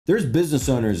There's business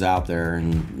owners out there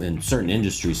in certain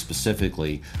industries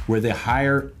specifically where they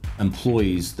hire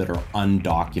employees that are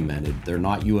undocumented. They're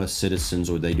not US citizens,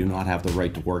 or they do not have the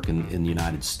right to work in the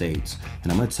United States.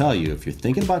 And I'm going to tell you, if you're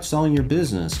thinking about selling your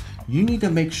business, you need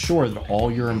to make sure that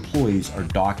all your employees are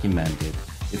documented.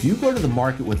 If you go to the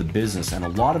market with a business and a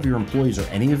lot of your employees or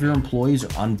any of your employees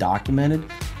are undocumented,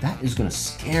 that is going to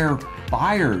scare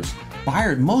buyers.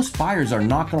 Most buyers are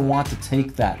not going to want to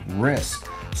take that risk.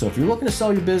 So if you're looking to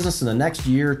sell your business in the next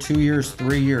year, 2 years,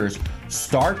 3 years,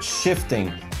 start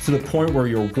shifting to the point where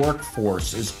your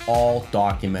workforce is all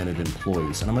documented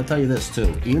employees. And I'm going to tell you this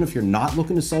too, even if you're not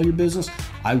looking to sell your business,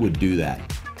 I would do that,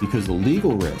 because the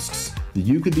legal risks that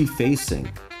you could be facing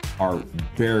are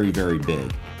very, very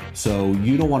big. So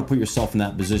you don't want to put yourself in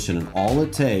that position, and all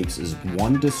it takes is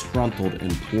one disgruntled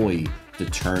employee to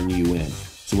turn you in.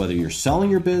 So whether you're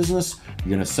selling your business,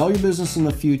 you're going to sell your business in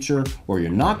the future, or you're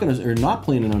not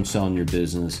planning on selling your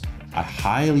business, I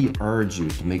highly urge you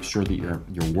to make sure that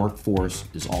your workforce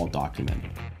is all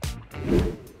documented.